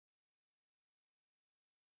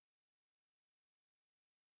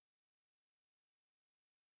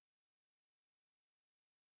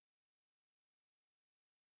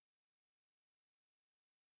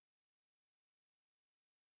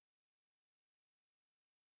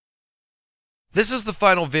This is the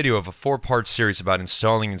final video of a 4-part series about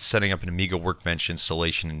installing and setting up an Amiga Workbench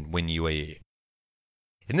installation in WinUAE.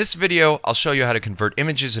 In this video, I'll show you how to convert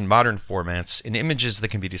images in modern formats into images that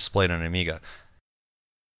can be displayed on Amiga.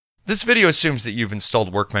 This video assumes that you've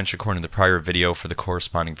installed Workbench according to the prior video for the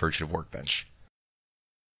corresponding version of Workbench.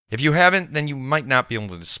 If you haven't, then you might not be able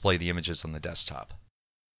to display the images on the desktop.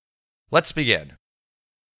 Let's begin.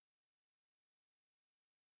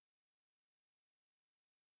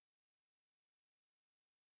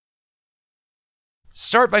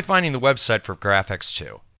 Start by finding the website for Graphics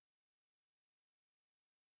 2.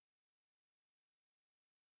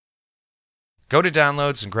 Go to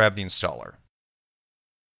Downloads and grab the installer.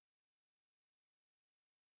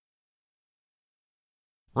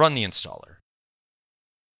 Run the installer.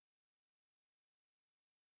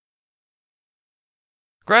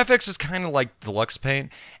 Graphics is kind of like Deluxe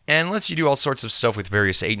Paint and lets you do all sorts of stuff with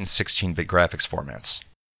various 8 and 16-bit graphics formats.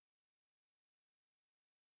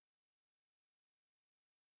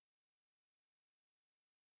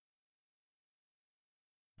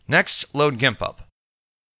 Next, load GIMP up.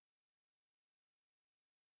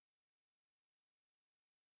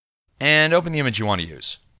 And open the image you want to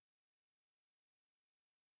use.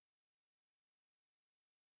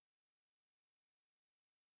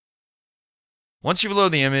 Once you load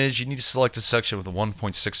the image, you need to select a section with a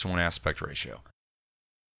 1.6:1 aspect ratio.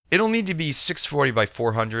 It'll need to be 640 by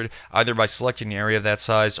 400, either by selecting an area of that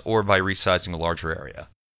size or by resizing a larger area.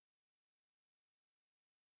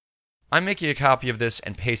 I'm making a copy of this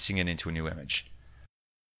and pasting it into a new image.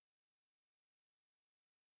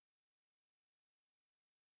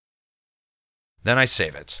 Then I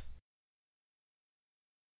save it.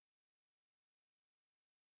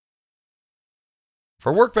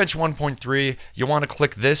 For Workbench 1.3, you'll want to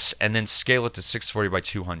click this and then scale it to 640 by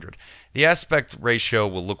 200. The aspect ratio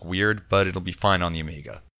will look weird, but it'll be fine on the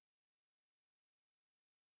Amiga.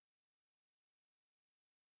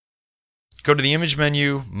 Go to the Image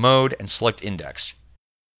menu, Mode, and select Index.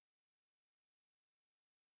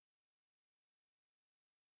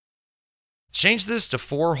 Change this to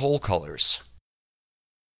 4 whole colors.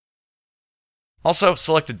 Also,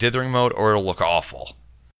 select the dithering mode or it'll look awful.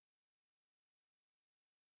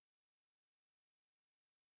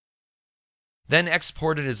 Then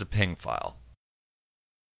export it as a PNG file.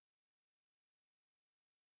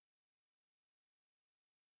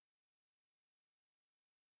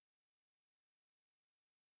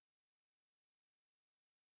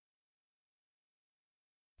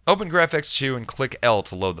 Open Graphics 2 and click L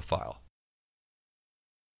to load the file.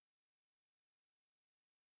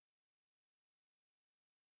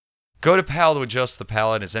 Go to PAL to adjust the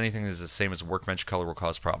palette, as anything that is the same as Workbench color will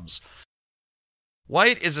cause problems.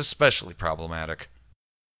 White is especially problematic.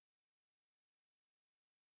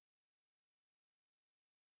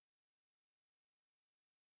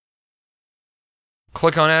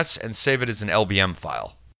 Click on S and save it as an LBM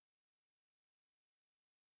file.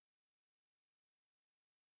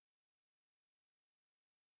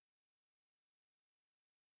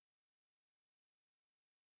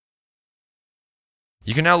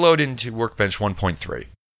 You can now load into Workbench 1.3.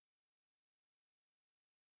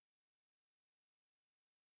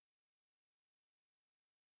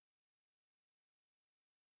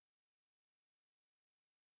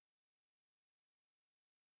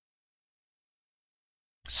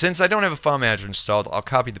 Since I don't have a file manager installed, I'll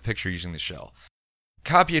copy the picture using the shell.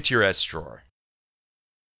 Copy it to your S drawer.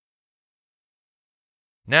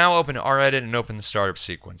 Now open REdit and open the startup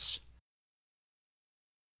sequence.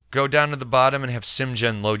 Go down to the bottom and have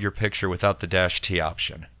SimGen load your picture without the -T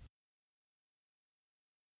option.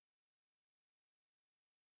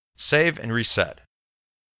 Save and reset.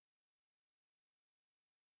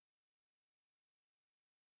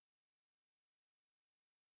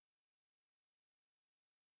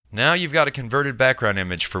 Now you've got a converted background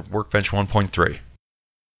image for Workbench 1.3.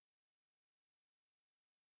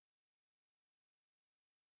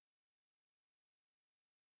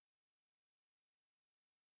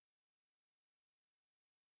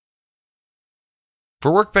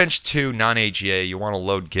 For Workbench 2 non-AGA, you want to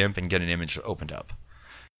load GIMP and get an image opened up.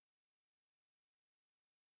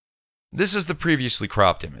 This is the previously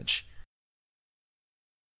cropped image.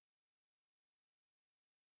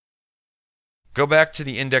 Go back to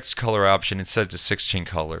the index color option and set it to 16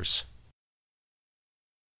 colors.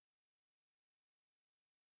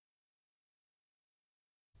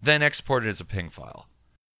 Then export it as a PNG file.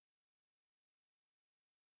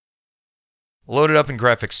 Load it up in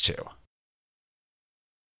Graphics 2.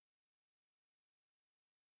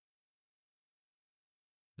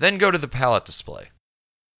 Then go to the palette display.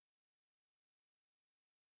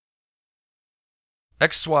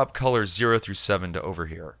 Swap colors 0 through 7 to over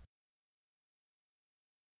here.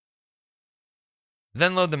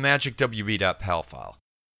 Then load the magicwb.pal file.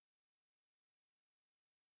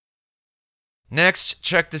 Next,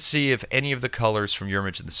 check to see if any of the colors from your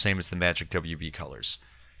image are the same as the magicwb colors.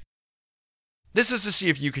 This is to see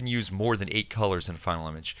if you can use more than 8 colors in a final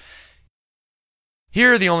image.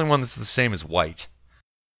 Here, the only one that's the same is white.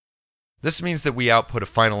 This means that we output a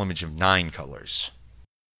final image of 9 colors.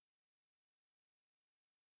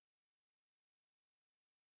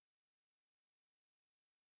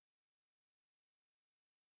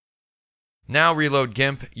 Now reload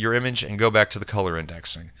GIMP, your image, and go back to the color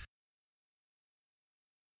indexing.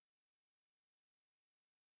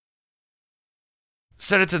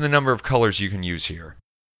 Set it to the number of colors you can use here.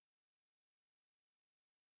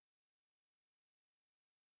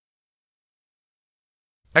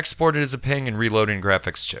 Export it as a PNG and reload in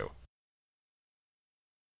Graphics 2.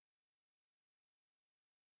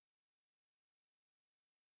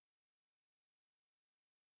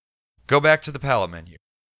 Go back to the palette menu.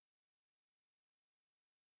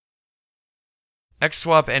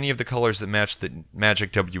 Swap any of the colors that match the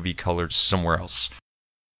magicwb colors somewhere else.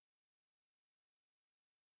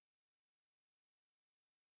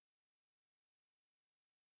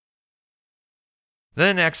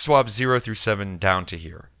 Then swap 0 through 7 down to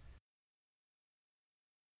here.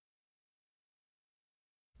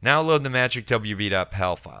 Now load the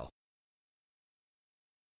magicwb.pal file.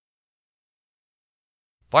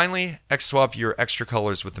 Finally, swap your extra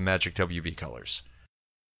colors with the magicwb colors.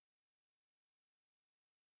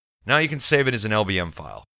 Now you can save it as an LBM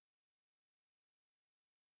file.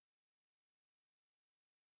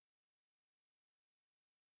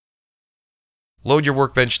 Load your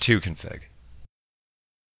Workbench 2 config.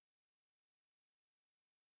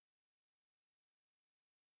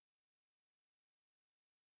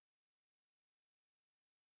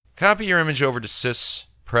 Copy your image over to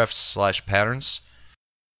sys/prefs/patterns.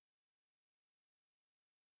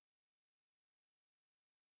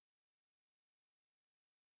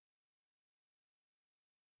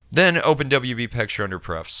 Then open WB Picture under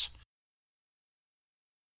Prefs.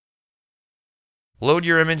 Load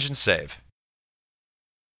your image and save.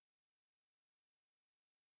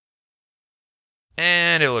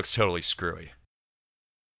 And it looks totally screwy.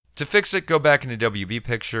 To fix it, go back into WB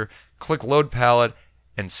Picture, click Load Palette,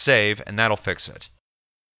 and save, and that'll fix it.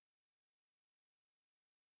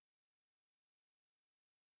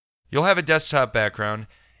 You'll have a desktop background,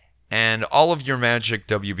 and all of your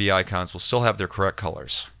magicwb icons will still have their correct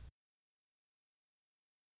colors.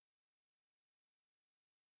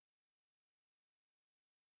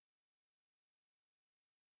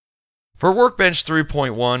 For Workbench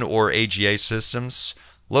 3.1 or AGA systems,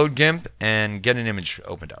 load GIMP and get an image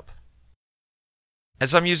opened up.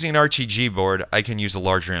 As I'm using an RTG board, I can use a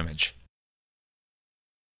larger image.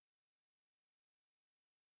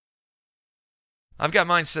 I've got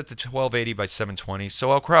mine set to 1280 by 720,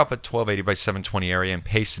 so I'll crop a 1280 by 720 area and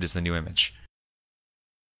paste it as the new image.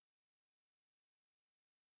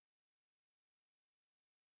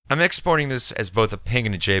 I'm exporting this as both a PNG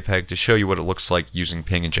and a JPEG to show you what it looks like using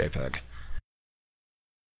PNG and JPEG.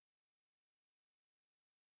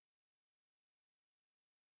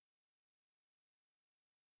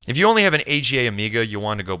 If you only have an AGA Amiga, you'll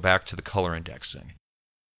want to go back to the color indexing.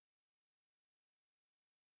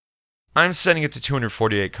 I'm setting it to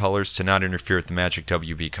 248 colors to not interfere with the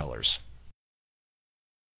magicwb colors.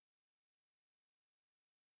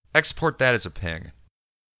 Export that as a PNG.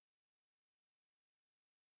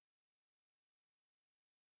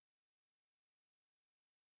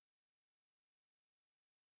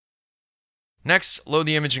 Next, load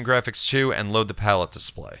the image in Graphics 2 and load the palette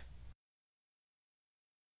display.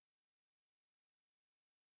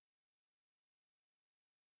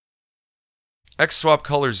 Swap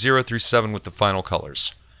colors 0 through 7 with the final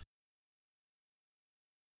colors.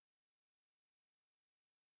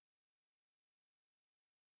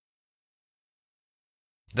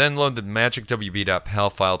 Then load the magicwb.pal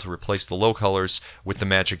file to replace the low colors with the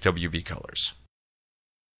magicwb colors.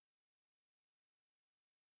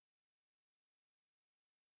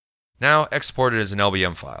 Now export it as an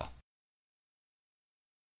LBM file.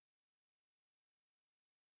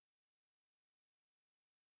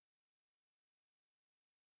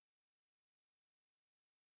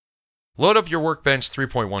 Load up your Workbench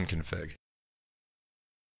 3.1 config.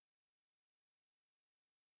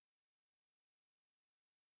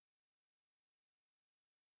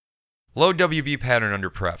 Load WB pattern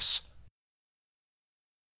under Prefs.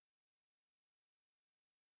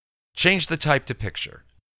 Change the type to picture.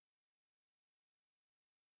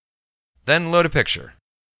 Then load a picture.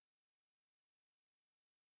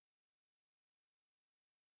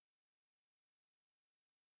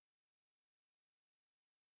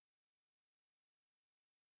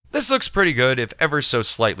 This looks pretty good, if ever so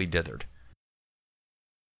slightly dithered.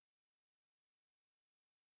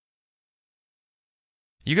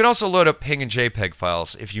 You can also load up PNG and JPEG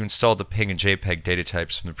files if you installed the PNG and JPEG data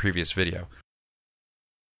types from the previous video.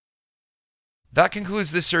 That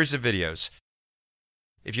concludes this series of videos.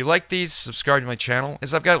 If you like these, subscribe to my channel,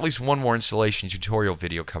 as I've got at least one more installation tutorial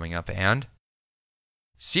video coming up, and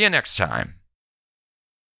see you next time!